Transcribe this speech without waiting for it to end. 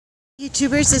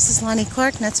YouTubers, this is Lonnie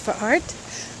Clark, Nuts for Art.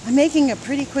 I'm making a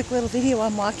pretty quick little video.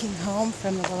 I'm walking home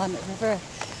from the Willamette River.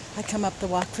 I come up the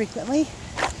walk frequently.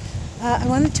 I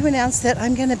wanted to announce that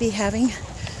I'm going to be having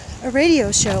a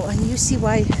radio show on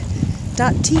UCY.TV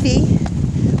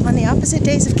on the opposite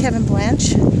days of Kevin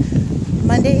Blanch,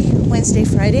 Monday, Wednesday,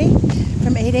 Friday,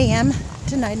 from 8 a.m.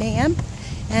 to 9 a.m.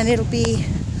 And it'll be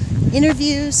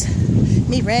interviews,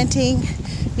 me ranting,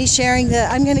 me sharing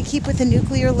I'm going to keep with the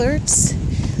nuclear alerts.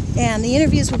 And the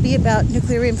interviews will be about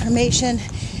nuclear information,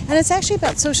 and it's actually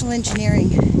about social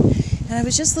engineering. And I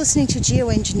was just listening to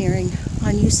geoengineering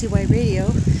on UCY radio,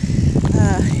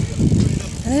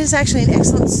 and it is actually an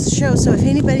excellent show, so if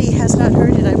anybody has not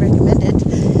heard it, I recommend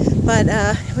it. But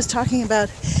it was talking about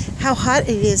how hot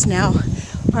it is now.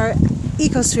 Our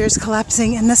ecosphere is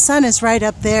collapsing, and the sun is right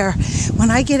up there. When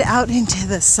I get out into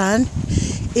the sun,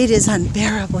 it is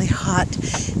unbearably hot,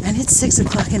 and it's 6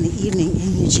 o'clock in the evening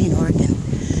in Eugene, Oregon.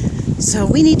 So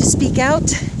we need to speak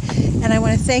out, and I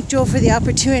want to thank Joel for the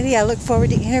opportunity. I look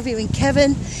forward to interviewing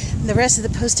Kevin and the rest of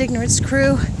the Post-Ignorance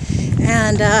crew,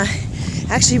 and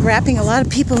actually wrapping a lot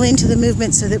of people into the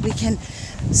movement so that we can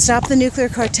stop the nuclear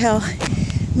cartel,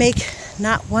 make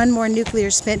not one more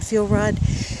nuclear spent fuel rod,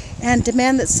 and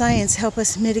demand that science help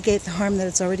us mitigate the harm that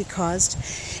it's already caused,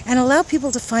 and allow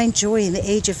people to find joy in the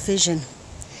Age of Fission.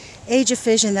 Age of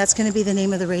Fission, that's going to be the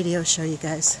name of the radio show, you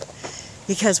guys.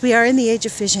 Because we are in the Age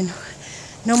of Fission.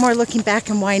 No more looking back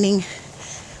and whining.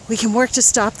 We can work to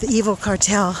stop the evil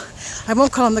cartel. I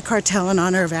won't call them the cartel in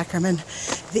honor of Ackerman,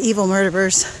 the evil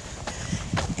murderers.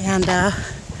 And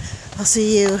I'll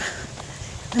see you.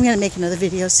 I'm going to make another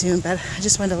video soon, but I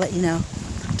just wanted to let you know.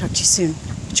 Talk to you soon.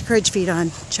 Put your courage feet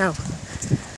on. Ciao.